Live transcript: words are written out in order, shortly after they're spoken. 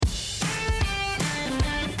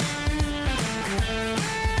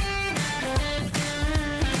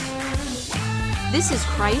This is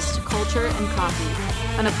Christ, Culture, and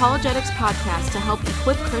Coffee, an apologetics podcast to help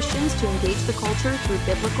equip Christians to engage the culture through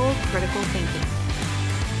biblical, critical thinking.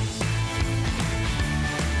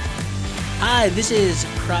 Hi, this is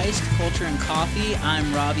Christ, Culture, and Coffee.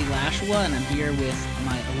 I'm Robbie Lashua, and I'm here with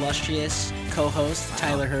my illustrious co-host,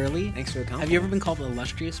 Tyler Hurley. Thanks for the compliment. Have you ever been called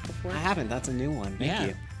illustrious before? I haven't. That's a new one. Thank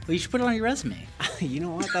you. Well, you should put it on your resume. You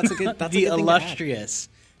know what? That's a good. That's the a good illustrious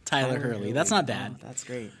Tyler Hurley. That's not bad. Oh, that's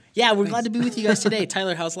great. Yeah, we're glad to be with you guys today.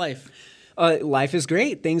 Tyler, how's life? Life is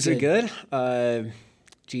great. Things are good.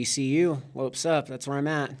 GCU, Lopes up. That's where I'm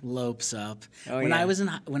at. Lopes up. Oh, when I was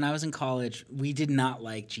in college, we did not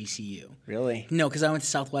like GCU. Really? No, because I went to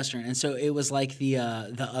Southwestern, and so it was like the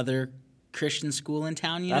other Christian school in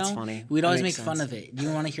town. You know, that's funny. We'd always make sense. fun of it. Do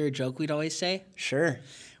you want to hear a joke we'd always say? Sure.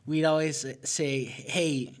 We'd always say,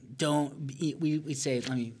 "Hey, don't." We'd say,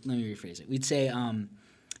 let me rephrase it. We'd say,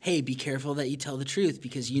 "Hey, be careful that you tell the truth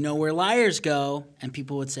because you know where liars go." And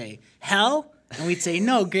people would say, "Hell?" And we'd say,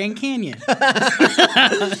 "No, Grand Canyon."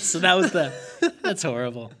 So that's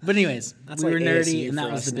horrible. But anyways, That's we were like nerdy, ASU and that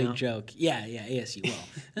for was the us big now. joke. Yeah, ASU. Well,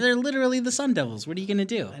 they're literally the Sun Devils. What are you going to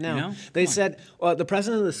do? I know. You know? They Come on. said, well, the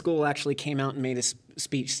president of the school actually came out and made a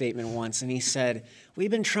speech statement once, and he said, "We've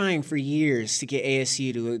been trying for years to get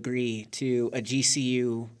ASU to agree to a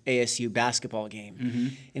GCU ASU basketball game." Mm-hmm.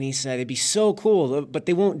 And he said, "It'd be so cool, but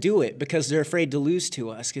they won't do it because they're afraid to lose to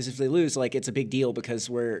us. Because if they lose, like, it's a big deal because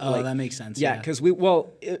we're that makes sense. Yeah, Yeah. because we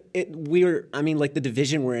were, I mean, like the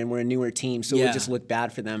division we're in, we're a newer team, so it would just look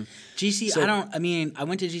bad for them." I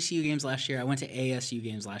went to GCU games last year. I went to ASU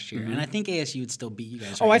games last year, and I think ASU would still beat you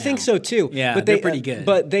guys. I think so too. Yeah, but they're pretty good.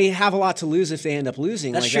 But they have a lot to lose if they end up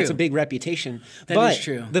losing. That's That's true. a big reputation. That is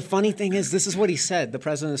true. The funny thing is, this is what he said. The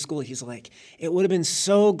president of the school, he's like, "It would have been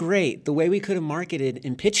so great. The way we could have marketed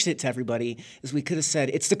and pitched it to everybody is we could have said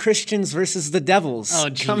it's the Christians versus the devils." Oh,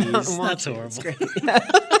 Come out geez, and watch that's it. horrible. It's great.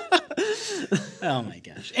 Oh my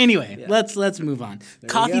gosh. Anyway, let's move on.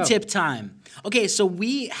 Coffee go. tip time. Okay, so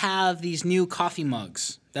we have these new coffee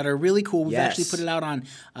mugs that are really cool. We've actually put it out on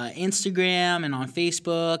Instagram and on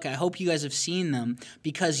Facebook. I hope you guys have seen them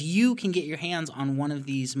because you can get your hands on one of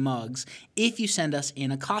these mugs if you send us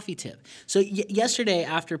in a coffee tip. So yesterday,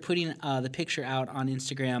 after putting the picture out on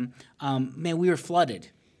Instagram, man, we were flooded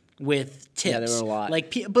with tips. Yeah, there were a lot.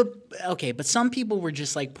 But some people were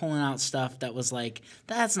just like pulling out stuff that was like,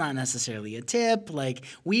 that's not necessarily a tip. Like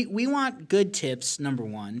we want good tips, number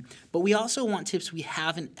one, but we also want tips we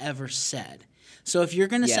haven't ever said. So if you're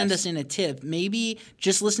going to send us in a tip, maybe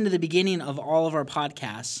just listen to the beginning of all of our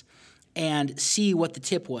podcasts and see what the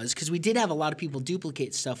tip was, because we did have a lot of people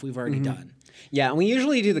duplicate stuff we've already done. Yeah, and we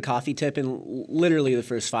usually do the coffee tip in literally the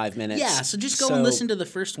first 5 minutes. Yeah, so just go and listen to the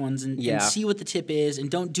first ones and see what the tip is, and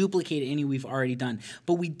don't duplicate any we've already done.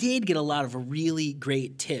 But we did get a lot of really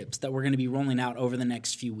great tips that we're going to be rolling out over the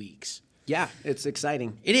next few weeks. Yeah, it's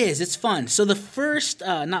exciting. It is. It's fun. So the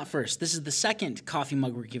this is the second coffee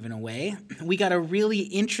mug we're giving away. We got a really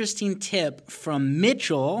interesting tip from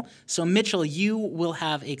Mitchell. So Mitchell, you will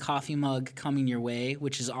have a coffee mug coming your way,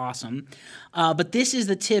 which is awesome. But this is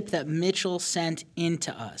the tip that Mitchell sent in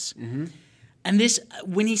to us. Mm-hmm. And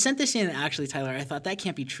when he sent this in, actually, Tyler, I thought that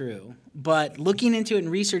can't be true. But looking into it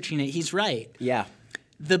and researching it, he's right. Yeah.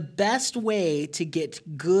 The best way to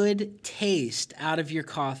get good taste out of your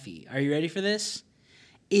coffee, are you ready for this?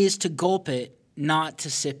 Is to gulp it, not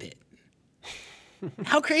to sip it.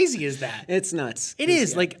 How crazy is that? It's nuts. It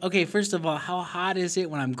is. Like, okay, first of all, how hot is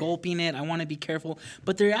it when I'm gulping it? I want to be careful.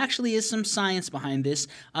 But there actually is some science behind this.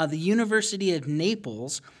 The University of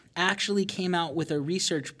Naples actually came out with a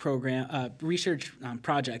research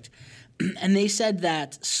project, and they said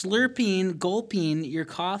that gulping your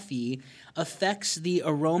coffee affects the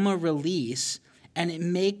aroma release, and it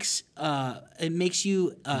makes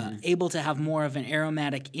you able to have more of an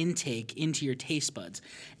aromatic intake into your taste buds.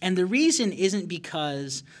 And the reason isn't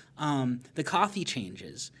because the coffee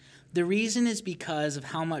changes. The reason is because of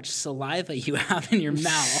how much saliva you have in your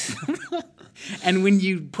mouth. And when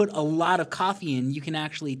you put a lot of coffee in, you can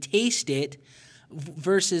actually taste it,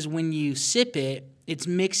 versus when you sip it, it's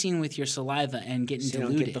mixing with your saliva and getting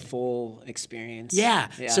diluted. You don't get the full experience. Yeah.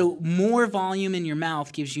 So more volume in your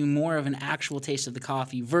mouth gives you more of an actual taste of the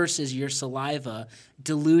coffee versus your saliva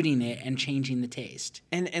diluting it and changing the taste.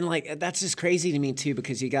 And like, that's just crazy to me too,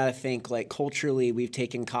 because you got to think, like, culturally we've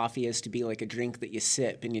taken coffee as to be like a drink that you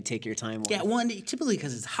sip and you take your time with. Yeah, well, and typically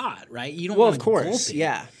because it's hot, right? You don't Well, want of to course, gulp it.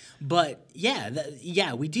 yeah. But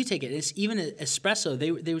we do take it. It's even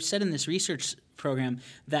espresso. They said in this research program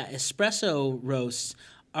that espresso roasts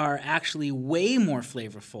are actually way more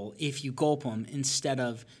flavorful if you gulp them instead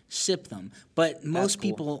of sip them. But most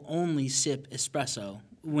people only sip espresso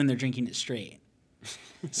when they're drinking it straight.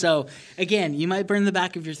 So again, you might burn the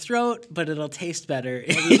back of your throat, but it'll taste better.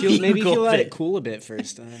 Maybe if you let it cool a bit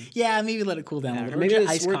first. Yeah, maybe let it cool down a little. Maybe Iced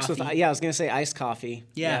this works coffee. with. Yeah, I was gonna say iced coffee.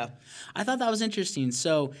 Yeah. I thought that was interesting.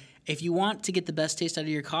 So if you want to get the best taste out of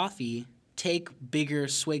your coffee, take bigger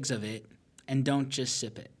swigs of it and don't just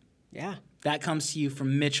sip it. Yeah. That comes to you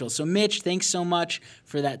from Mitchell. So Mitch, thanks so much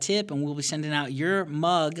for that tip, and we'll be sending out your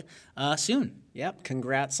mug soon. Yep.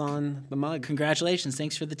 Congrats on the mug. Congratulations.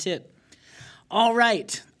 Thanks for the tip. All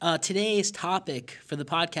right. Today's topic for the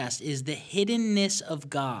podcast is the hiddenness of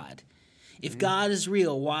God. If God is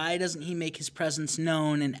real, why doesn't he make his presence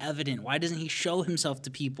known and evident? Why doesn't he show himself to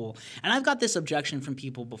people? And I've got this objection from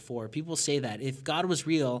people before. People say that if God was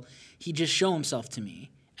real, he'd just show himself to me,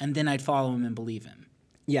 and then I'd follow him and believe him.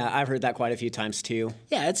 Yeah, I've heard that quite a few times too.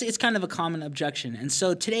 Yeah, it's kind of a common objection. And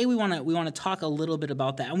so today we want to talk a little bit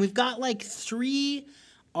about that. And we've got like 3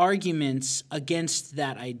 arguments against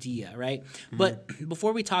that idea, right? Mm-hmm. But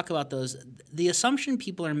before we talk about those, the assumption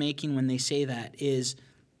people are making when they say that is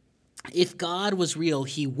if God was real,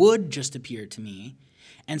 he would just appear to me.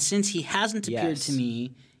 And since he hasn't appeared to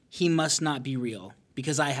me, he must not be real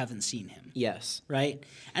because I haven't seen him. Yes. Right?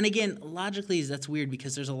 And again, logically, that's weird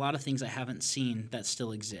because there's a lot of things I haven't seen that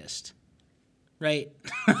still exist. Right?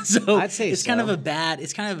 So I'd say it's kind of I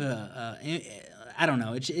don't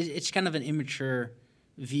know. It's kind of an immature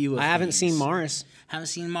view of I haven't things. seen Mars. Haven't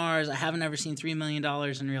seen Mars. I haven't ever seen $3 million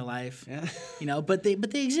in real life. Yeah. But they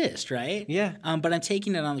exist, right? Yeah. But I'm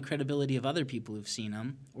taking it on the credibility of other people who've seen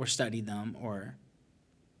them or studied them or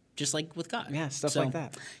just like with God. Yeah, stuff like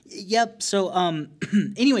that. Yep. So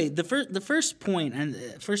anyway, the first point and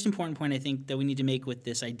first important point I think that we need to make with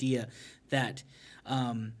this idea that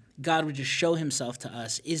God would just show himself to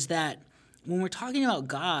us is that when we're talking about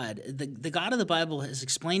God, the God of the Bible has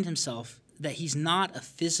explained himself that he's not a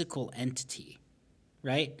physical entity,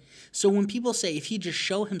 right? So when people say, if he just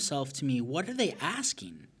show himself to me, what are they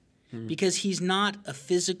asking? Because he's not a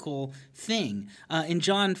physical thing. In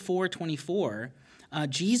John 4:24,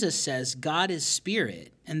 Jesus says, God is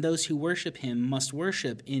spirit, and those who worship him must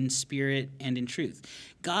worship in spirit and in truth.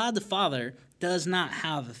 God the Father does not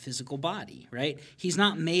have a physical body, right? He's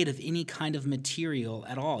not made of any kind of material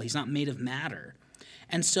at all. He's not made of matter.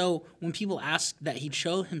 And so when people ask that he'd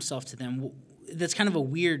show himself to them, that's kind of a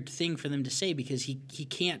weird thing for them to say because he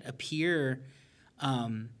can't appear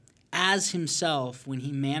as himself when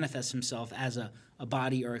he manifests himself as a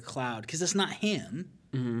body or a cloud because that's not him.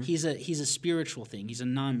 Mm-hmm. He's a spiritual thing. He's a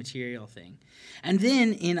non-material thing. And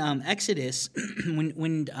then in Exodus,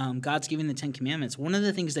 when God's giving the 10 Commandments, one of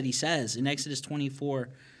the things that he says in Exodus 24,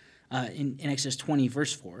 in Exodus 20,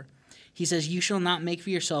 verse 4, he says, you shall not make for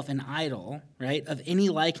yourself an idol, right, of any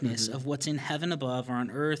likeness of what's in heaven above or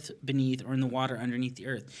on earth beneath or in the water underneath the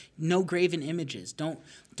earth. No graven images.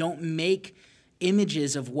 Don't make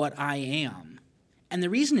images of what I am. And the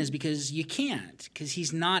reason is because you can't, because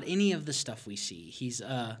he's not any of the stuff we see. He's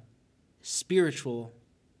a spiritual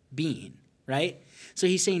being, right? So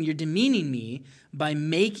he's saying you're demeaning me by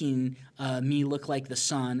making me look like the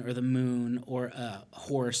sun or the moon or a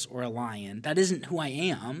horse or a lion. That isn't who I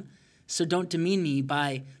am. So don't demean me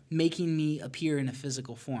by making me appear in a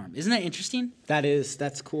physical form. Isn't that interesting?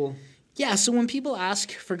 That's cool. Yeah, so when people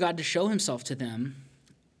ask for God to show himself to them,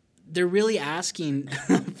 they're really asking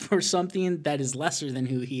for something that is lesser than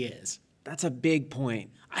who he is. That's a big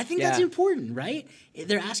point. I think that's important, right?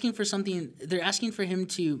 They're asking for something. They're asking for him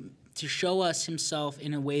to show us himself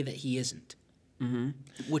in a way that he isn't,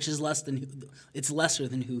 which is lesser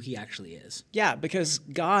than who he actually is. Yeah, because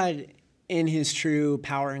God, in his true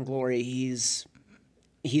power and glory, he's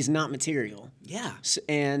not material. Yeah,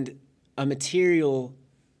 and a material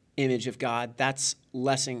image of God, that's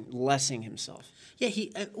lessing himself. Yeah,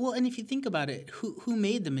 and if you think about it, who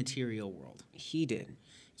made the material world? He did.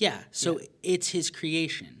 Yeah, so it's his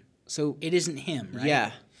creation. So it isn't him, right?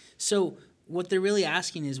 Yeah. So what they're really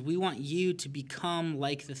asking is, we want you to become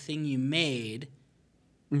like the thing you made,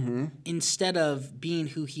 instead of being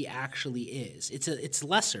who he actually is. It's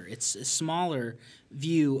lesser. It's a smaller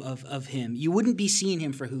view of him. You wouldn't be seeing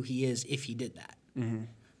him for who he is if he did that.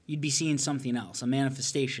 You'd be seeing something else, a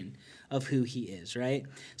manifestation of who he is, right?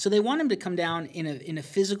 So they want him to come down in a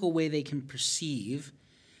physical way they can perceive.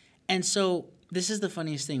 And so this is the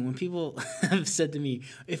funniest thing. When people have said to me,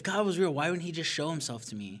 if God was real, why wouldn't he just show himself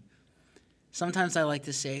to me? Sometimes I like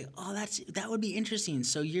to say, that would be interesting.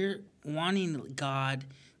 So you're wanting God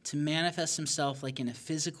to manifest himself like in a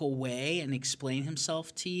physical way and explain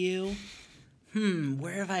himself to you?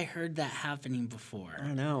 Where have I heard that happening before? I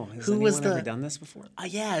don't know. Has anyone ever done this before?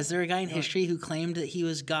 Yeah, is there a guy in history who claimed that he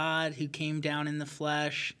was God, who came down in the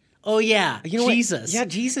flesh? Oh, yeah, You know what? Jesus. Yeah,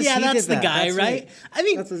 Jesus, Yeah, he that's did the that. guy, That's right? right. I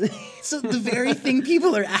mean, That's his- so the very thing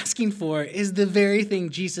people are asking for is the very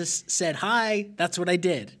thing Jesus said, hi, that's what I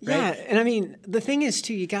did, Yeah, right? and I mean, the thing is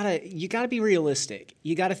too, you gotta be realistic.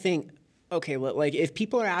 You gotta think, okay, well, like if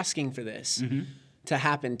people are asking for this to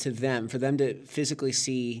happen to them, for them to physically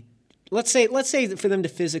see, let's say for them to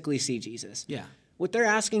physically see Jesus. Yeah. What they're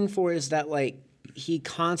asking for is that like he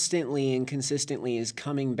constantly and consistently is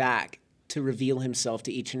coming back to reveal himself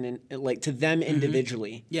to each and like to them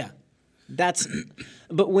individually. Yeah.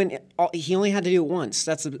 But when he only had to do it once,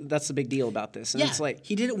 that's the big deal about this. And Yeah, it's like,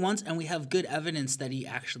 he did it once, and we have good evidence that he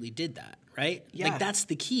actually did that, right? Yeah. Like, that's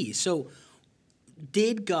the key. So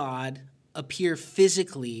did God appear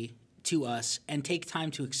physically to us and take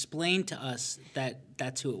time to explain to us that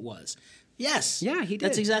that's who it was? Yes. Yeah, he did.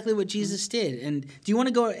 That's exactly what Jesus did. And do you want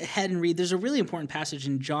to go ahead and read? There's a really important passage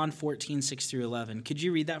in John 14, 6 through 11. Could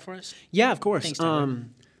you read that for us? yeah, of course. Thanks, Tyler.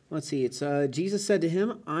 Let's see. It's Jesus said to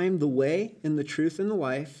him, "I'm the way and the truth and the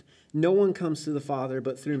life. No one comes to the Father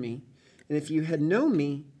but through me. And if you had known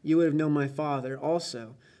me, you would have known my Father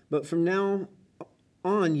also. But from now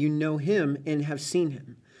on, you know him and have seen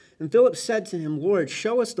him." And Philip said to him, "Lord,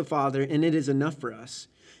 show us the Father, and it is enough for us."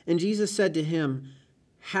 And Jesus said to him,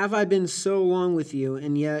 "Have I been so long with you,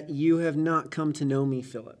 and yet you have not come to know me,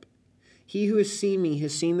 Philip? He who has seen me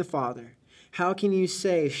has seen the Father. How can you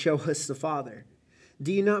say, 'Show us the Father'?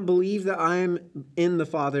 Do you not believe that I am in the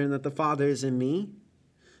Father and that the Father is in me?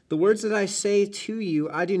 The words that I say to you,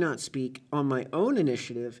 I do not speak on my own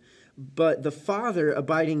initiative, but the Father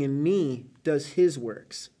abiding in me does his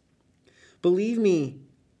works. Believe me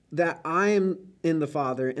that I am in the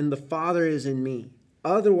Father and the Father is in me.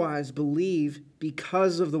 Otherwise, believe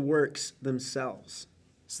because of the works themselves."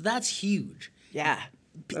 So that's huge. Yeah.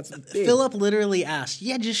 That's big. Philip literally asked,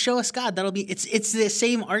 "Yeah, just show us God. That'll be." It's the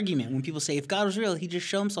same argument when people say, "If God was real, He'd just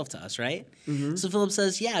show Himself to us," right? So Philip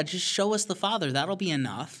says, "Yeah, just show us the Father. That'll be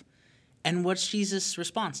enough." And what's Jesus'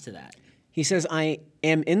 response to that? He says, "I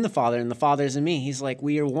am in the Father, and the Father is in me." He's like,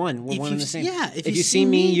 we are one. We're If one and you've- the same. yeah, if if you've you've seen seen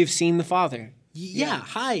me, me- you've seen the Father. Yeah,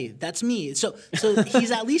 hi, that's me. So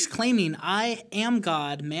he's at least claiming, I am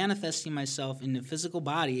God manifesting myself in a physical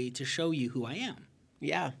body to show you who I am,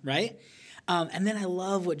 Yeah. right? And then I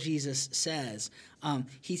love what Jesus says.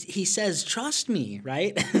 He says, "Trust me,"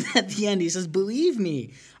 right? At the end, he says, "Believe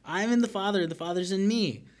me. I'm in the Father, the Father's in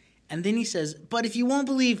me." And then he says, "But if you won't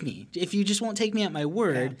believe me, if you just won't take me at my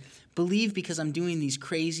word, believe because I'm doing these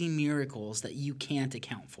crazy miracles that you can't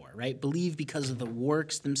account for," right? Believe because of the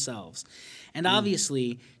works themselves. And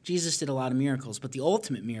obviously, Jesus did a lot of miracles, but the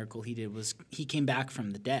ultimate miracle he did was he came back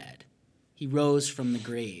from the dead. He rose from the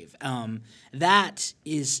grave. That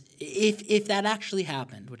is, if that actually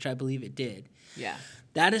happened, which I believe it did, Yeah.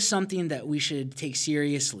 that is something that we should take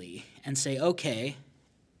seriously and say, okay,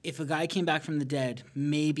 if a guy came back from the dead,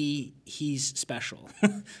 maybe he's special.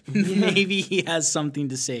 Maybe he has something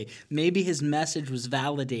to say. Maybe his message was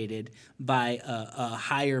validated by a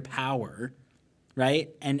higher power, right?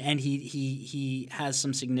 And he has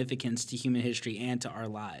some significance to human history and to our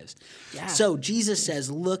lives. Yeah. So Jesus says,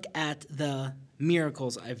 look at the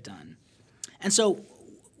miracles I've done. And so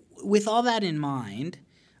with all that in mind,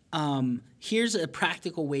 here's a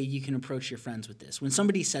practical way you can approach your friends with this. When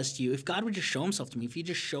somebody says to you, if God would just show himself to me, if you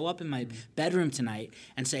just show up in my bedroom tonight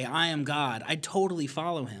and say, I am God, I'd totally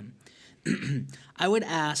follow him. I would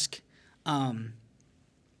ask,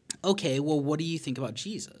 okay, well, what do you think about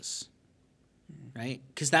Jesus? Right?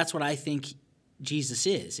 Because that's what I think Jesus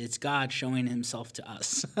is. It's God showing himself to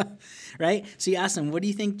us, right? So you ask them, what do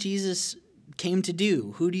you think Jesus came to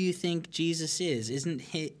do? Who do you think Jesus is? Isn't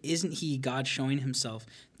he God showing himself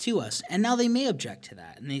to us? And now they may object to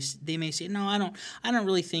that, and they may say, no, I don't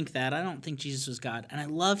really think that. I don't think Jesus was God. And I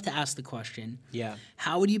love to ask the question,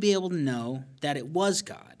 how would you be able to know that it was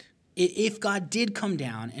God? If God did come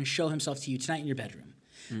down and show himself to you tonight in your bedroom,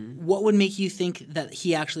 what would make you think that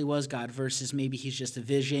he actually was God versus maybe he's just a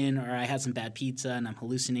vision, or I had some bad pizza and I'm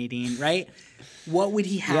hallucinating, right? What would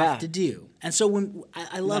he have to do? And so when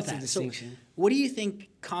I love That's a that. So distinction. what do you think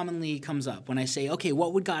commonly comes up when I say, okay,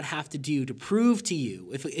 what would God have to do to prove to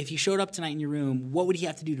you, if he showed up tonight in your room, what would he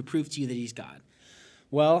have to do to prove to you that he's God?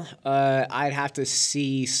 Well, I'd have to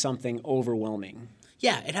see something overwhelming.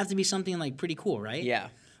 Yeah, it'd have to be something like pretty cool, right? Yeah.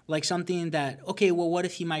 Like something that, okay, well, what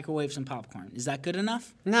if he microwaved some popcorn? Is that good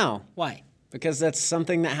enough? No. Why? Because that's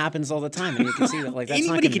something that happens all the time, and you can see that. Like, that's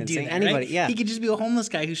Anybody not could do convincing. that, Anybody, right? yeah. He could just be a homeless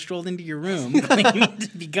guy who strolled into your room claiming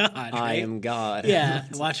to be God, right? I am God. Yeah,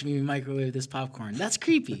 watch me microwave this popcorn. That's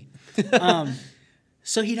creepy.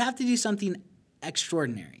 So he'd have to do something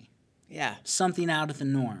extraordinary. Yeah. Something out of the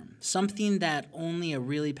norm. Something that only a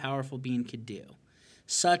really powerful being could do.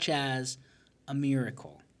 such as a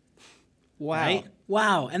miracle. Wow. Right?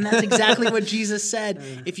 Wow. And that's exactly what Jesus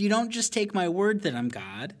said. If you don't just take my word that I'm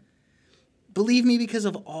God, believe me because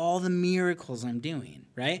of all the miracles I'm doing,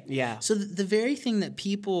 right? Yeah. So the very thing that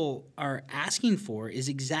people are asking for is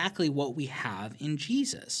exactly what we have in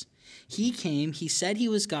Jesus. He came, he said he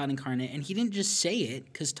was God incarnate, and he didn't just say it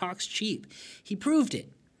because talk's cheap. He proved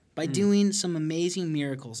it by doing some amazing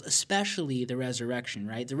miracles, especially the resurrection,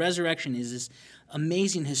 right? The resurrection is this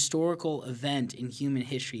amazing historical event in human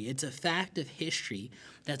history. It's a fact of history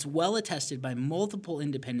that's well attested by multiple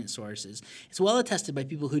independent sources. It's well attested by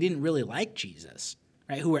people who didn't really like Jesus,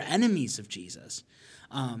 right? Who were enemies of Jesus.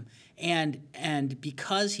 And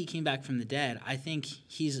because he came back from the dead, I think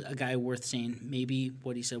he's a guy worth saying maybe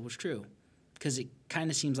what he said was true, because it kind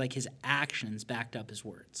of seems like his actions backed up his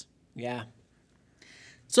words. Yeah.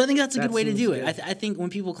 So I think that's a good way to do it. good. I think when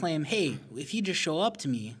people claim, hey, if you just show up to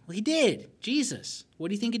me, well, he did. Jesus. What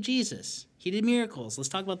do you think of Jesus? He did miracles. Let's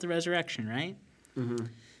talk about the resurrection, right? Mm-hmm.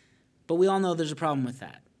 But we all know there's a problem with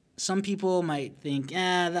that. Some people might think,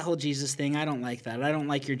 that whole Jesus thing, I don't like that. I don't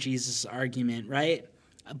like your Jesus argument, right?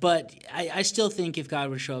 But I still think if God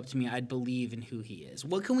would show up to me, I'd believe in who he is.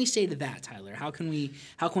 What can we say to that, Tyler? How can we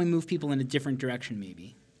move people in a different direction,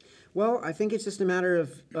 maybe? Well, I think it's just a matter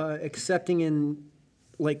of accepting in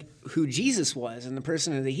like who Jesus was and the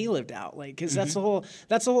person that he lived out, like, because that's the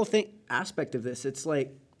whole thing aspect of this. It's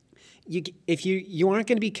like if you aren't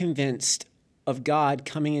going to be convinced of God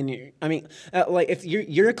coming in your, like if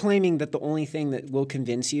you're claiming that the only thing that will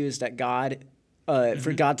convince you is that God,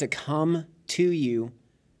 for God to come to you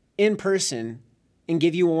in person and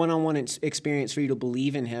give you a one-on-one experience for you to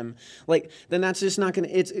believe in him, like, then that's just not going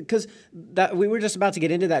to, it's because that we were just about to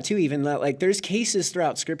get into that too, even that, like, there's cases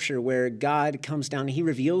throughout scripture where God comes down and he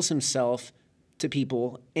reveals himself to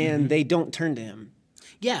people and they don't turn to him.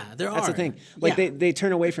 Yeah, there are. That's the thing. Like, they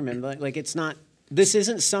turn away from him. Like, it's not, this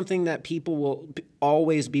isn't something that people will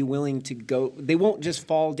always be willing to go, they won't just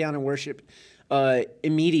fall down and worship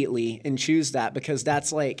immediately and choose that, because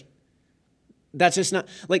that's like, that's just not,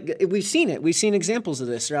 like, we've seen it. We've seen examples of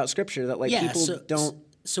this throughout scripture that, like, people don't.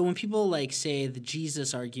 So when people, like, say the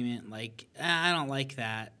Jesus argument, like, I don't like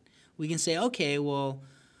that, we can say, okay, well,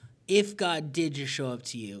 if God did just show up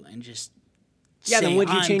to you and just say, then would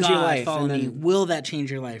you change your life? Follow And me, then, will that change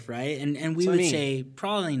your life, right? And we So would say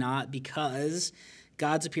probably not, because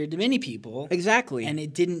God's appeared to many people. Exactly. And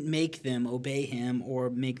it didn't make them obey him or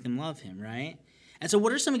make them love him, right? And so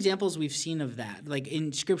what are some examples we've seen of that, like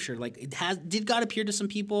in Scripture? Like, did God appear to some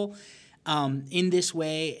people in this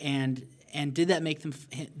way, and did that make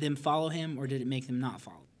them follow him, or did it make them not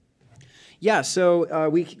follow? Yeah, so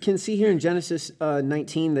we can see here in Genesis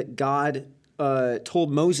 19 that God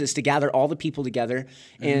told Moses to gather all the people together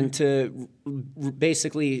and to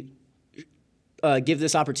basically give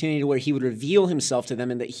this opportunity to where he would reveal himself to them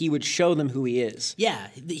and that he would show them who he is. Yeah,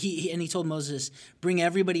 he told Moses, bring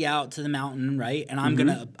everybody out to the mountain, right? And I'm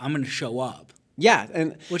gonna show up. Yeah,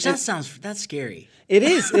 and that's scary. It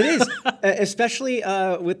is, especially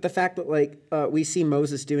with the fact that, like, we see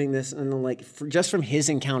Moses doing this, and like just from his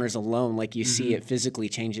encounters alone, like, you see it physically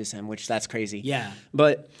changes him, which that's crazy. Yeah,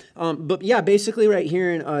 but yeah, basically right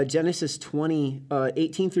here in Genesis 20,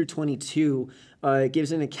 18 through 22, it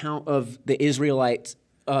gives an account of the Israelites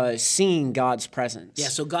seeing God's presence. Yeah,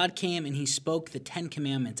 so God came and he spoke the 10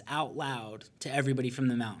 Commandments out loud to everybody from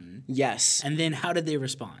the mountain. Yes. And then how did they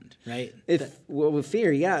respond, right? With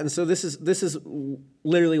fear, yeah. And so this is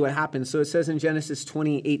literally what happened. So it says in Genesis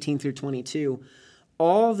 20, 18 through 22,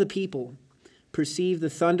 all the people perceived the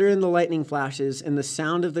thunder and the lightning flashes and the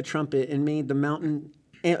sound of the trumpet and made the mountain,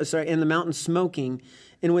 and the mountain smoking.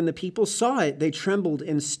 And when the people saw it, they trembled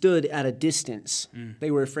and stood at a distance.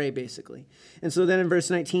 They were afraid, basically. And so then in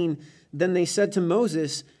verse 19, then they said to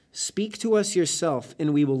Moses, speak to us yourself,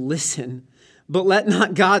 and we will listen. But let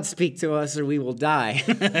not God speak to us, or we will die.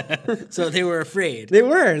 So they were afraid. They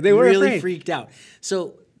were really afraid. Freaked out.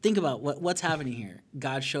 So think about what's happening here.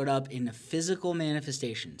 God showed up in a physical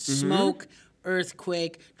manifestation. Smoke,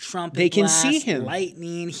 earthquake, trumpet They can blast, see him.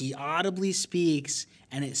 lightning. He audibly speaks,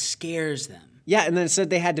 and it scares them. Yeah, and then it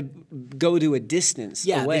said they had to go to a distance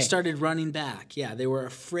away. They started running back. Yeah, they were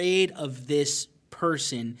afraid of this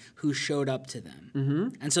person who showed up to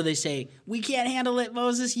them. And so they say, we can't handle it,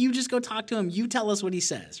 Moses. You just go talk to him. You tell us what he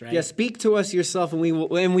says, right? Yeah, speak to us yourself, and we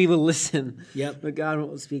will listen. Yep. But God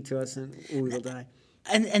will speak to us, and we will die.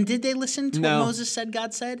 And did they listen to No. what Moses said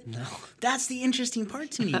God said? No. That's the interesting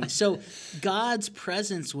part to me. So God's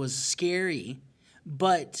presence was scary,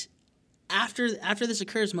 but after this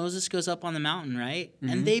occurs, Moses goes up on the mountain, right?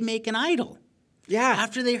 And they make an idol. Yeah.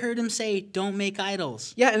 After they heard him say, don't make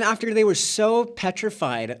idols. Yeah, and after they were so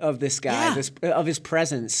petrified of this guy, Yeah. of his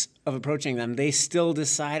presence, of approaching them, they still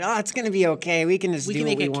decide, oh, it's going to be okay. We can just We do can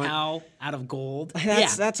what make we a want. cow out of gold.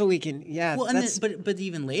 That's what we can, yeah. Well, but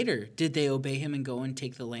even later, did they obey him and go and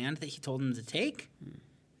take the land that he told them to take?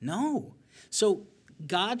 No. So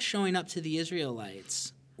God showing up to the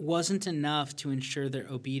Israelites wasn't enough to ensure their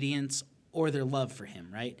obedience or their love for him,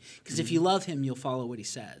 right? Because if you love him, you'll follow what he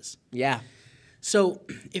says. Yeah. So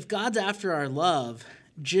if God's after our love,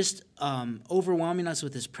 just overwhelming us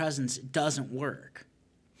with his presence doesn't work.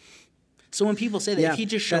 So when people say that if he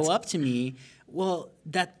just show up to me, well,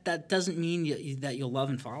 that doesn't mean that you'll love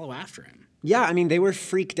and follow after him. Yeah, I mean, they were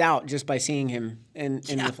freaked out just by seeing him in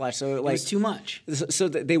the flesh. So It was too much. So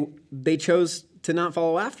they chose to not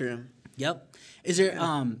follow after him. Yep. Is there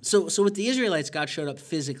so with the Israelites, God showed up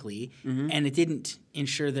physically, and it didn't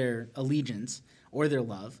ensure their allegiance or their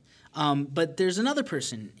love. But there's another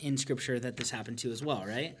person in Scripture that this happened to as well,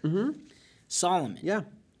 right? Mm-hmm. Solomon. Yeah.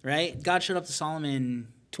 Right? God showed up to Solomon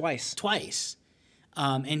Twice.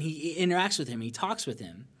 And he interacts with him. He talks with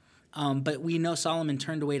him. But we know Solomon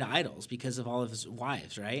turned away to idols because of all of his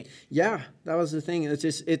wives, right? Yeah, that was the thing.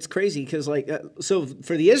 It's crazy because so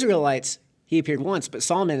for the Israelites, he appeared once, but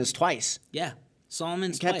Solomon is twice. Yeah.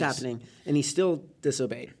 Solomon's It kept twice. happening, and he still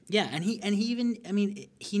disobeyed. Yeah, and he even, I mean,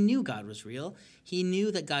 he knew God was real. He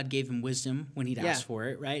knew that God gave him wisdom when he'd asked for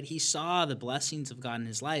it, right? He saw the blessings of God in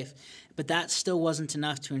his life, but that still wasn't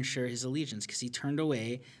enough to ensure his allegiance because he turned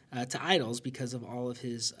away to idols because of all of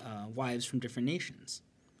his wives from different nations.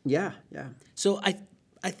 Yeah, yeah. So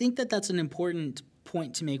I think that's an important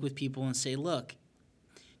point to make with people and say, look,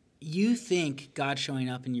 you think God showing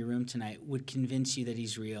up in your room tonight would convince you that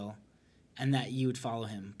he's real and that you would follow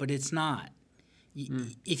him, but it's not.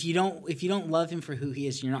 If you don't love him for who he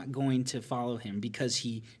is, you're not going to follow him because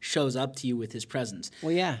he shows up to you with his presence.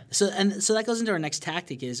 Well, yeah. So that goes into our next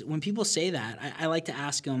tactic is when people say that, I like to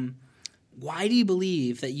ask them, why do you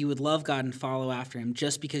believe that you would love God and follow after him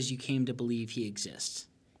just because you came to believe he exists?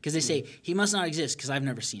 Because they say, he must not exist because I've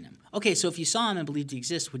never seen him. Okay, so if you saw him and believed he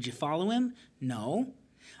exists, would you follow him? No.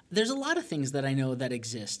 There's a lot of things that I know that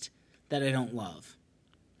exist that I don't love.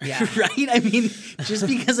 Yeah. Right? I mean, just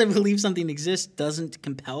because I believe something exists doesn't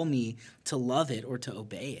compel me to love it or to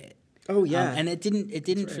obey it. Oh, yeah. And it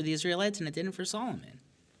didn't for the Israelites, and it didn't for Solomon.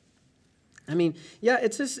 I mean, yeah,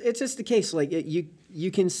 it's just the case. Like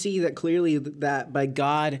you can see that clearly that by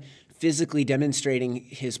God physically demonstrating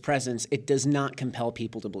his presence, it does not compel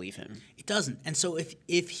people to believe him. It doesn't. And so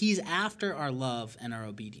if he's after our love and our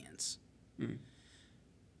obedience,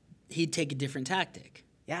 he'd take a different tactic.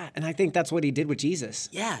 Yeah, and I think that's what he did with Jesus.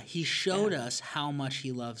 Yeah, he showed us how much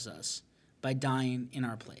he loves us by dying in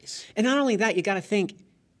our place. And not only that, you got to think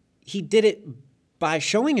he did it by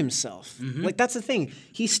showing himself. Like that's the thing.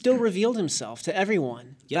 He still revealed himself to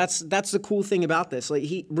everyone. Yep. That's the cool thing about this. Like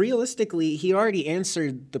he already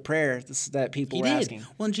answered the prayer that people were asking.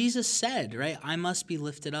 Well, and Jesus said, right, I must be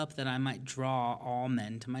lifted up that I might draw all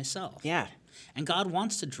men to myself. Yeah. And God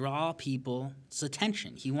wants to draw people's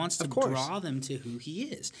attention. He wants to draw them to who he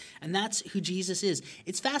is. And that's who Jesus is.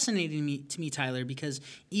 It's fascinating to me, Tyler, because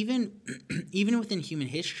even within human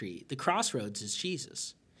history, the crossroads is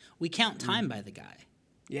Jesus. We count time by the guy.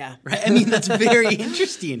 Yeah. Right? I mean, that's very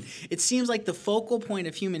interesting. It seems like the focal point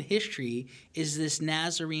of human history is this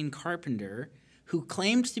Nazarene carpenter who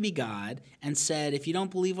claimed to be God and said, if you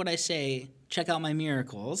don't believe what I say, check out my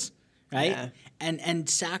miracles. Right? Yeah. And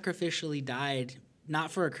sacrificially died,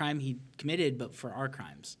 not for a crime he committed, but for our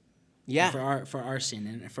crimes. Yeah. For our sin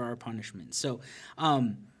and for our punishment. So,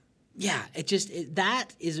 that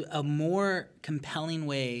is a more compelling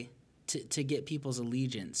way to get people's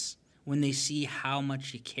allegiance when they see how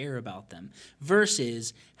much you care about them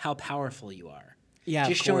versus how powerful you are. Yeah,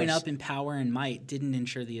 just showing up in power and might didn't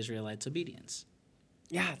ensure the Israelites' obedience.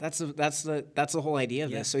 Yeah, that's the whole idea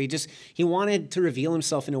of this. So he wanted to reveal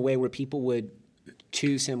himself in a way where people would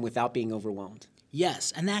choose him without being overwhelmed.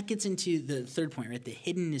 Yes, and that gets into the third point, right? The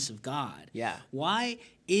hiddenness of God. Yeah. Why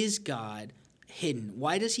is God hidden?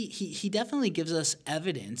 Why does he definitely gives us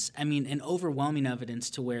evidence, I mean, an overwhelming evidence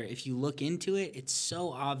to where if you look into it, it's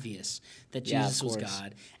so obvious that Jesus was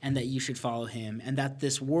God and that you should follow him and that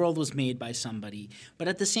this world was made by somebody. But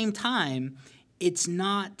at the same time, it's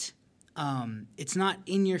not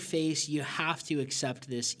in your face. You have to accept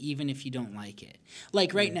this even if you don't like it.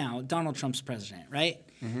 Like right now, Donald Trump's president, right?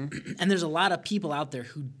 Mm-hmm. And there's a lot of people out there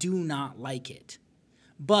who do not like it.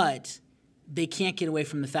 But they can't get away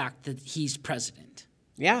from the fact that he's president.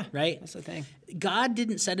 Yeah. Right? That's the thing. God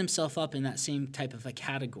didn't set himself up in that same type of a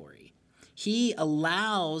category. He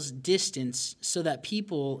allows distance so that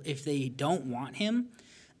people, if they don't want him,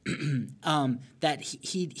 that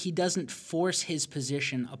he doesn't force his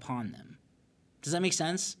position upon them. Does that make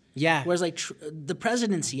sense? Yeah. Whereas like the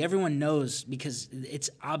presidency, everyone knows because it's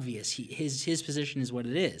obvious. His position is what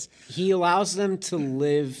it is. He allows them to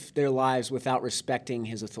live their lives without respecting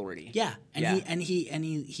his authority. Yeah, and he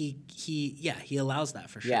allows that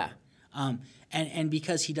for sure. Yeah. And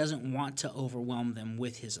because he doesn't want to overwhelm them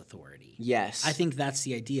with his authority. Yes. I think that's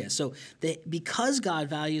the idea. So because God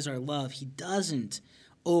values our love, he doesn't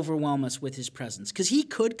overwhelm us with his presence. Because he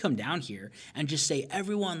could come down here and just say,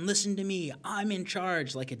 everyone listen to me, I'm in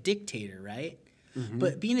charge, like a dictator, right? Mm-hmm.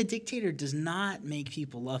 But being a dictator does not make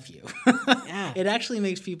people love you. Yeah. It actually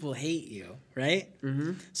makes people hate you, right?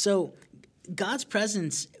 Mm-hmm. So God's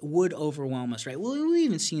presence would overwhelm us, right? Well, we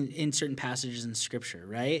even see in certain passages in Scripture,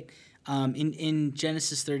 right? In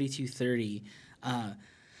Genesis 32:30,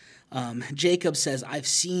 Jacob says, I've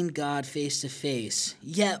seen God face to face,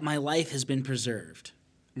 yet my life has been preserved.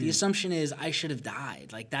 The assumption is I should have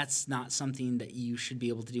died. Like, that's not something that you should be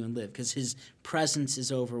able to do and live because his presence is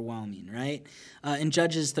overwhelming, right? In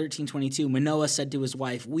Judges 13:22, Manoah said to his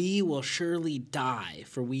wife, we will surely die,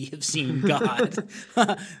 for we have seen God.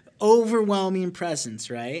 Overwhelming presence,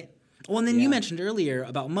 right? Well, and then you mentioned earlier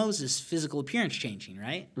about Moses' physical appearance changing,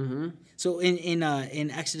 right? Mm-hmm. So in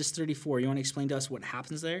Exodus 34, you want to explain to us what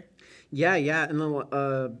happens there? Yeah, and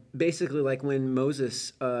then basically, like when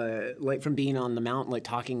Moses, like from being on the mountain, like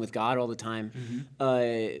talking with God all the time,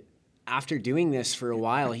 after doing this for a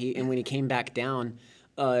while, when he came back down,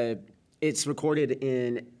 it's recorded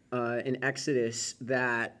in Exodus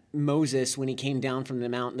that Moses, when he came down from the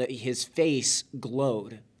mountain, that his face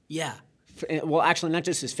glowed. Yeah. Well, actually, not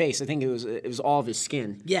just his face. I think it was all of his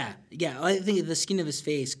skin. Yeah. I think the skin of his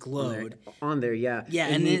face glowed. On there, yeah. Yeah,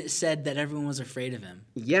 and then it said that everyone was afraid of him.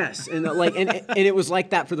 Yes, and and it was like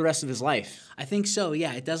that for the rest of his life. I think so.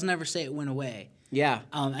 Yeah, it doesn't ever say it went away. Yeah.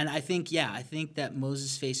 And I think that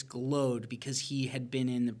Moses' face glowed because he had been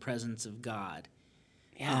in the presence of God.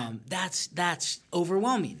 Yeah. That's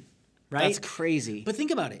overwhelming, right? That's crazy. But think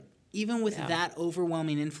about it. Even with that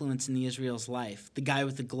overwhelming influence in the Israel's life, the guy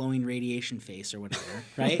with the glowing radiation face or whatever,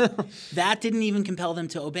 right? That didn't even compel them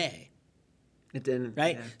to obey. It didn't.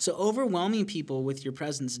 Right? Yeah. So overwhelming people with your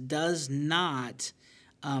presence does not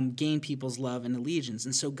gain people's love and allegiance.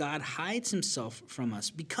 And so God hides himself from us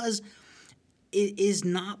because it is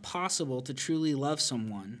not possible to truly love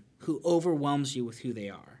someone who overwhelms you with who they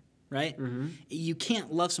are. Right? Mm-hmm. You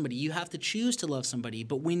can't love somebody. You have to choose to love somebody.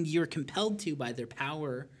 But when you're compelled to by their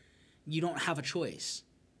power, you don't have a choice,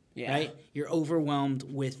 right? You're overwhelmed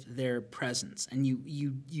with their presence, and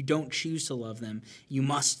you don't choose to love them. You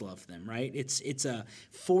must love them, right? It's a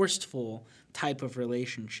forceful type of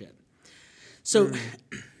relationship. So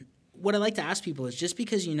what I like to ask people is just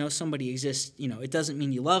because you know somebody exists, it doesn't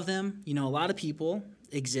mean you love them. A lot of people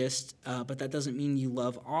exist, but that doesn't mean you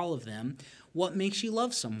love all of them. What makes you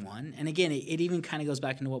love someone? And again, it even kind of goes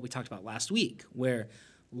back into what we talked about last week, where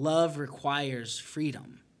love requires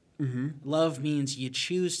freedom. Mm-hmm. Love means you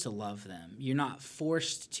choose to love them. You're not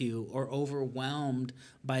forced to or overwhelmed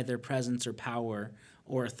by their presence or power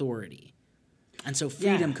or authority. And so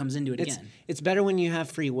freedom comes into it again. It's better when you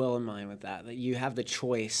have free will in mind with that you have the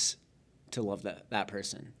choice to love that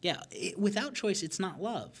person. Yeah. Without choice, it's not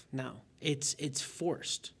love. No. It's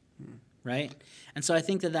forced, right? And so I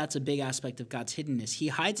think that's a big aspect of God's hiddenness. He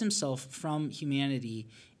hides himself from humanity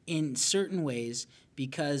in certain ways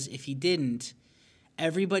because if he didn't,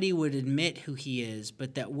 everybody would admit who he is,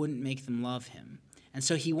 but that wouldn't make them love him. And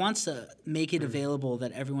so he wants to make it available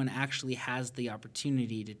that everyone actually has the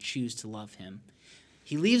opportunity to choose to love him.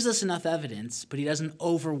 He leaves us enough evidence, but he doesn't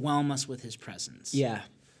overwhelm us with his presence. Yeah.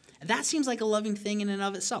 That seems like a loving thing in and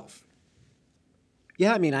of itself.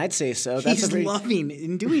 Yeah, I mean, I'd say so. He's loving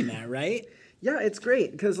in doing that, right? Yeah, it's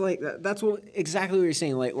great because that's exactly what you're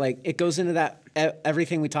saying. Like it goes into that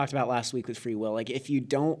everything we talked about last week with free will. Like if you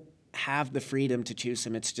don't have the freedom to choose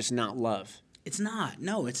him, it's just not love. It's not.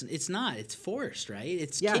 No, it's not. It's forced, right?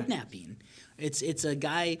 It's kidnapping. It's a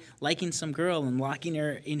guy liking some girl and locking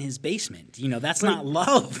her in his basement. That's not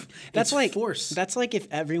love. That's like force. That's like if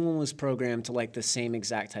everyone was programmed to like the same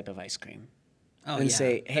exact type of ice cream. Oh, and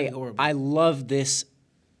say, hey, I love this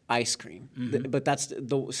ice cream. Mm-hmm. But that's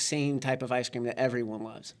the same type of ice cream that everyone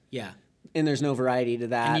loves. Yeah. And there's no variety to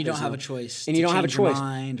that. And you don't have a choice. And you don't have a choice.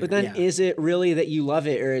 But then is it really that you love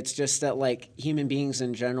it, or it's just that like human beings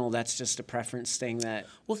in general, that's just a preference thing that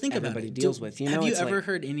everybody deals with? Have you ever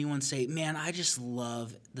heard anyone say, "Man, I just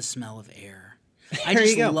love the smell of air. I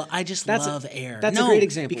just love air." That's a great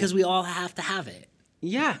example because we all have to have it.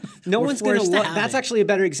 Yeah, no We're one's going to forced to look. have That's it. actually a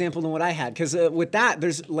better example than what I had, because with that,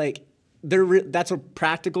 there's like, that's a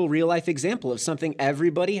practical, real life example of something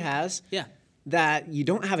everybody has. Yeah. That you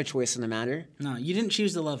don't have a choice in the matter. No, you didn't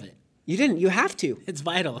choose to love it. You didn't. You have to. It's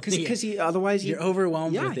vital. Because otherwise you're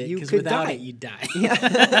overwhelmed with it. you Because could without die. it, you die.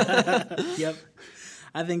 Yeah. Yep.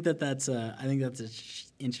 I think that's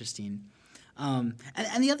interesting. And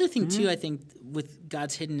the other thing too, I think with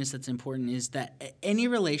God's hiddenness that's important is that any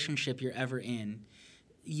relationship you're ever in,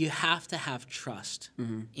 you have to have trust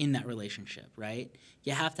in that relationship, right?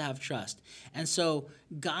 You have to have trust. And so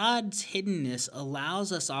God's hiddenness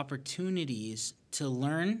allows us opportunities to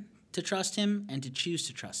learn to trust him and to choose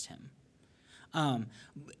to trust him.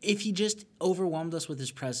 If he just overwhelmed us with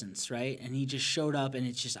his presence, right? And he just showed up and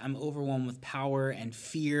it's just, I'm overwhelmed with power and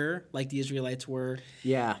fear like the Israelites were.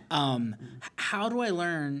 Yeah. How do I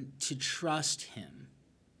learn to trust him?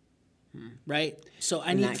 Right? So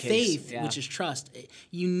I In need that case, faith, yeah. which is trust.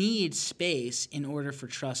 You need space in order for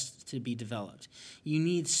trust to be developed. You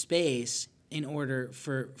need space in order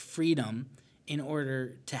for freedom, in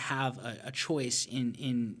order to have a choice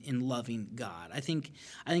in loving God. I think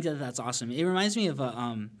that's awesome. It reminds me of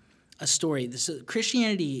a story.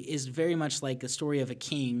 Christianity is very much like the story of a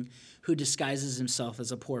king who disguises himself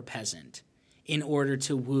as a poor peasant in order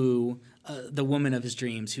to woo the woman of his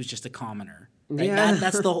dreams, who's just a commoner. Right? Yeah.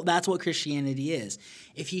 That's what Christianity is.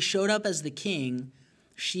 If he showed up as the king,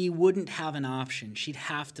 she wouldn't have an option. She'd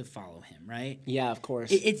have to follow him, right? Yeah, of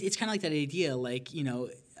course. It's kind of like that idea, like,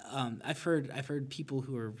 I've heard people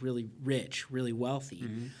who are really rich, really wealthy,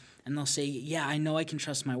 and they'll say, "Yeah, I know I can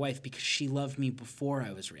trust my wife because she loved me before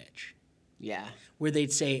I was rich." Yeah. Where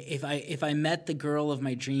they'd say, if I met the girl of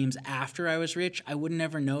my dreams after I was rich, I would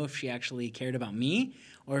never know if she actually cared about me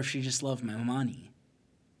or if she just loved my money.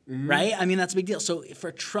 Right? I mean, that's a big deal. So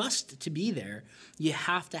for trust to be there, you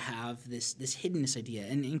have to have this hiddenness idea.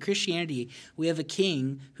 And in Christianity, we have a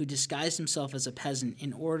king who disguised himself as a peasant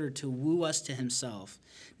in order to woo us to himself,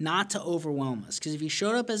 not to overwhelm us. Because if he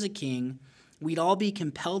showed up as a king, we'd all be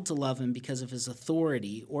compelled to love him because of his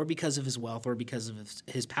authority or because of his wealth or because of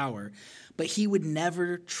his power. But he would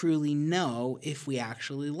never truly know if we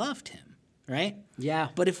actually loved him, right? Yeah.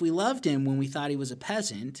 But if we loved him when we thought he was a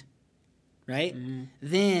peasant, right?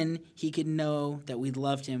 Then he could know that we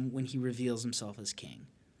loved him when he reveals himself as king.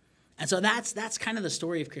 And so that's kind of the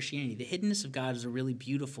story of Christianity. The hiddenness of God is a really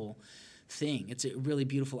beautiful thing. It's a really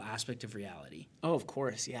beautiful aspect of reality. Oh, of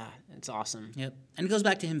course. Yeah. It's awesome. Yep. And it goes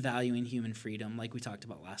back to him valuing human freedom, like we talked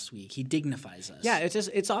about last week. He dignifies us. Yeah,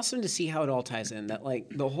 it's awesome to see how it all ties in. That like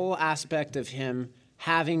the whole aspect of him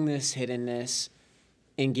having this hiddenness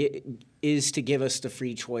and is to give us the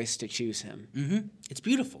free choice to choose him. Mm-hmm. It's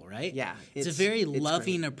beautiful, right? Yeah, It's a very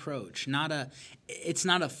loving approach. It's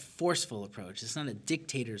not a forceful approach. It's not a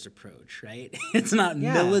dictator's approach, right? It's not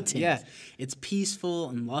militant. Yeah. It's peaceful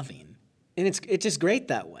and loving. And it's just great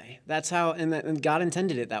that way. That's how, and God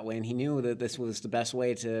intended it that way, and He knew that this was the best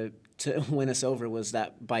way to win us over, was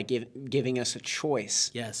that by giving us a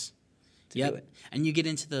choice. Yes. To do it. And you get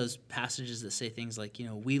into those passages that say things like,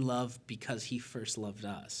 we love because He first loved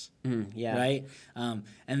us. Yeah. Right?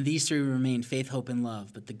 And these three remain: faith, hope, and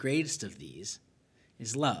love. But the greatest of these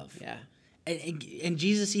is love. Yeah. And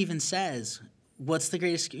Jesus even says, what's the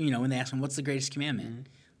greatest, when they ask him, what's the greatest commandment?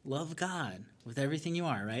 Love God with everything you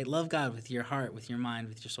are, right? Love God with your heart, with your mind,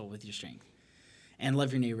 with your soul, with your strength. And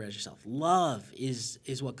love your neighbor as yourself. Love is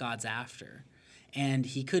what God's after. And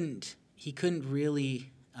he couldn't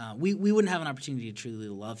really, we wouldn't have an opportunity to truly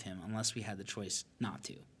love him unless we had the choice not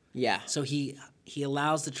to. Yeah. So he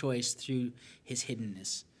allows the choice through his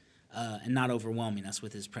hiddenness and not overwhelming us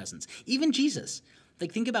with his presence. Even Jesus,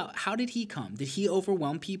 like, think about, how did he come? Did he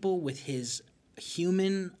overwhelm people with his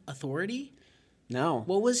human authority? No.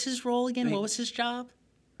 What was his role again? What was his job?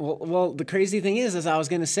 Well, the crazy thing is, as I was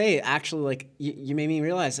going to say, actually, like, you made me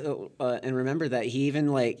realize and remember that he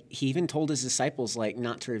even told his disciples, like,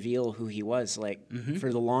 not to reveal who he was, like,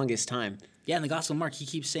 for the longest time. Yeah, in the Gospel of Mark, he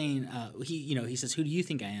keeps saying, he says, "Who do you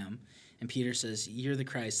think I am?" And Peter says, "You're the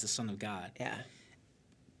Christ, the Son of God." Yeah.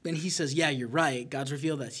 And he says, "Yeah, you're right. God's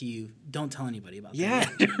revealed that to you. Don't tell anybody about that."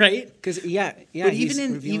 Yeah. Right? Because But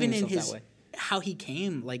even in his that way. how he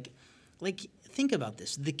came, like think about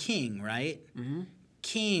this. The king, right? Mm-hmm.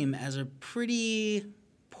 Came as a pretty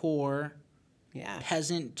poor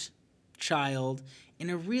peasant child in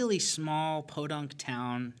a really small podunk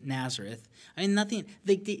town, Nazareth. I mean, nothing.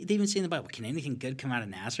 They even say in the Bible, "Can anything good come out of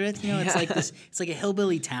Nazareth?" It's like this. It's like a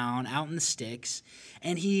hillbilly town out in the sticks,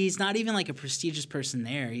 and he's not even like a prestigious person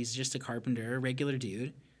there. He's just a carpenter, a regular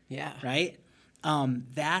dude. Yeah. Right.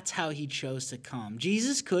 That's how he chose to come.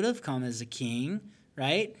 Jesus could have come as a king,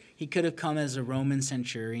 right? He could have come as a Roman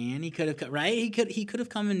centurion. He could have, right? He could have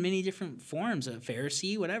come in many different forms, a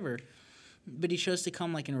Pharisee, whatever. But he chose to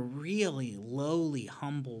come like in a really lowly,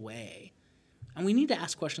 humble way. And we need to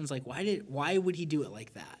ask questions like, why would he do it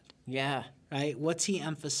like that? Yeah. Right? What's he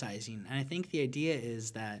emphasizing? And I think the idea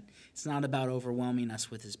is that it's not about overwhelming us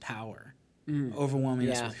with his power, overwhelming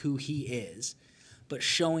us with who he is, but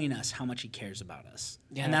showing us how much he cares about us.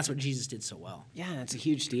 Yeah. And that's what Jesus did so well. Yeah, it's a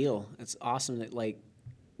huge deal. It's awesome that, like,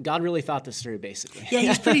 God really thought this through, basically. Yeah,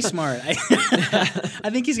 he's pretty smart. I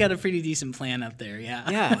think he's got a pretty decent plan up there, yeah.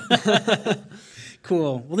 Yeah.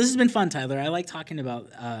 Cool. Well, this has been fun, Tyler. I like talking about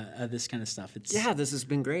this kind of stuff. This has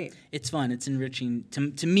been great. It's fun. It's enriching,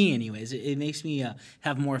 to me anyways. It makes me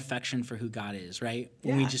have more affection for who God is, right?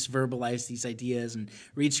 When we just verbalize these ideas and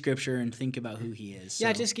read Scripture and think about who he is. Yeah,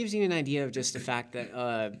 it just gives you an idea of just the fact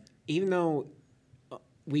that even though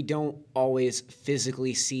we don't always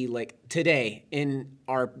physically see, like today in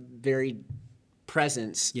our very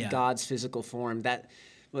presence, God's physical form, but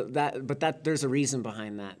there's a reason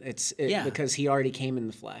behind that. It's because he already came in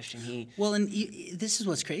the flesh, and this is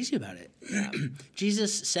what's crazy about it. Yeah.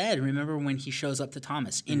 Jesus said, remember when he shows up to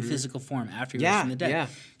Thomas in physical form after he rose from the dead? Yeah.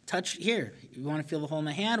 Touch here. You want to feel the hole in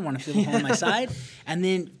my hand? Want to feel the hole in my side? And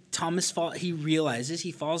then Thomas he realizes,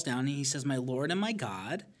 he falls down and he says, "My Lord and my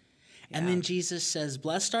God." And then Jesus says,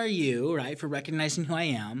 "Blessed are you," right, for recognizing who I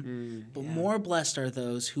am, but more blessed are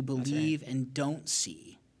those who believe and don't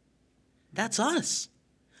see. That's us.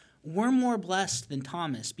 We're more blessed than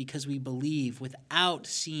Thomas because we believe without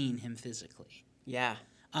seeing him physically. Yeah.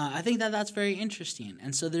 I think that's very interesting.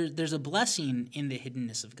 And so there's a blessing in the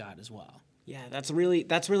hiddenness of God as well. Yeah, that's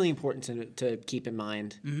really important to keep in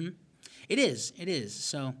mind. Mm-hmm. It is.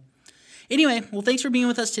 So anyway, well, thanks for being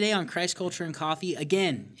with us today on Christ Culture and Coffee.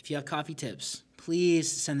 Again, if you have coffee tips,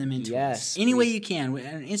 please send them in to us. Any way you can,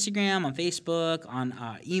 on Instagram, on Facebook, on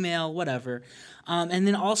email, whatever. And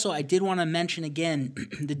then also, I did want to mention again,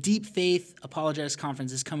 the Deep Faith Apologetics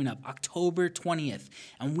Conference is coming up October 20th,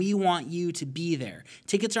 and we want you to be there.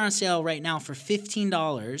 Tickets are on sale right now for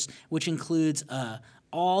 $15, which includes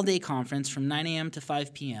all-day conference from 9 a.m. to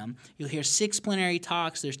 5 p.m. You'll hear 6 plenary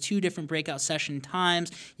talks. There's 2 different breakout session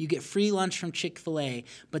times. You get free lunch from Chick-fil-A,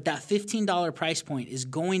 but that $15 price point is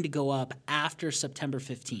going to go up after September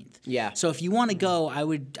 15th. Yeah. So if you want to go, I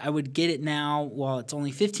would get it now while it's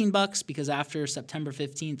only $15 because after September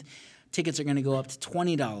 15th, tickets are going to go up to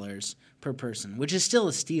 $20 per person, which is still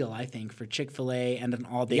a steal, I think, for Chick-fil-A and an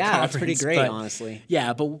all-day conference. Yeah, that's pretty great, honestly.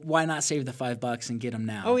 Yeah, but why not save the $5 and get them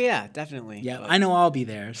now? Oh, yeah, definitely. Yeah, I know I'll be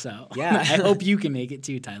there, so yeah. I hope you can make it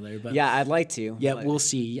too, Tyler. But yeah, I'd like to. Yeah, we'll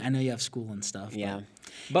see. I know you have school and stuff. Yeah.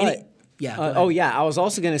 But yeah. I was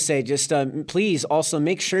also going to say, just please also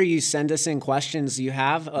make sure you send us in questions you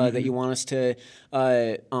have that you want us to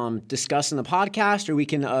discuss in the podcast, or we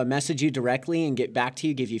can message you directly and get back to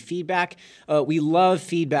you, give you feedback. We love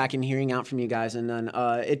feedback and hearing out from you guys, and then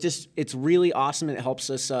it's really awesome. It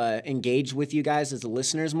helps us engage with you guys as the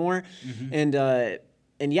listeners more,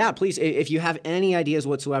 And yeah, please, if you have any ideas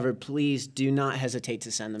whatsoever, please do not hesitate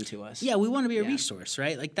to send them to us. Yeah, we want to be a resource,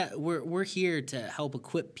 right? Like that, we're here to help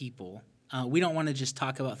equip people. We don't want to just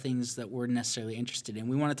talk about things that we're necessarily interested in.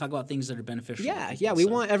 We want to talk about things that are beneficial. Yeah, we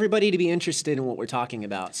want everybody to be interested in what we're talking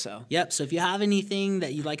about. So so if you have anything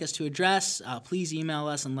that you'd like us to address, please email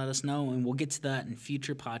us and let us know, and we'll get to that in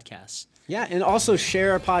future podcasts. Yeah, and also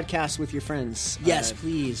share our podcast with your friends. Yes,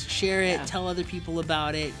 please. Share it. Tell other people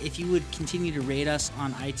about it. If you would continue to rate us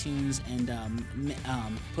on iTunes and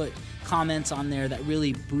put comments on there, that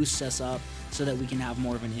really boosts us up so that we can have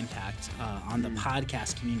more of an impact on the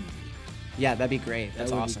podcast community. Yeah, that'd be great.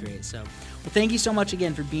 That's awesome. Be great. So, well, thank you so much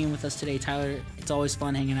again for being with us today, Tyler. It's always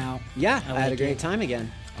fun hanging out. Yeah, I had a great time again.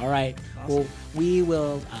 All right. Awesome. Well, we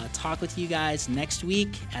will talk with you guys next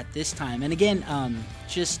week at this time. And again,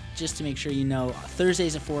 just to make sure you know,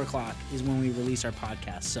 Thursdays at 4 o'clock is when we release our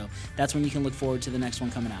podcast. So that's when you can look forward to the next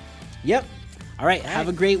one coming out. Yep. All right. Have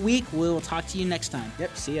a great week. We'll talk to you next time.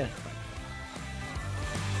 Yep. See ya.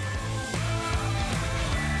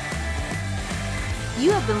 You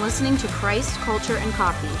have been listening to Christ, Culture, and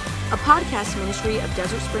Coffee, a podcast ministry of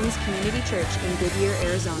Desert Springs Community Church in Goodyear,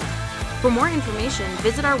 Arizona. For more information,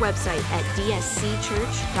 visit our website at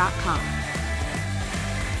dscchurch.com.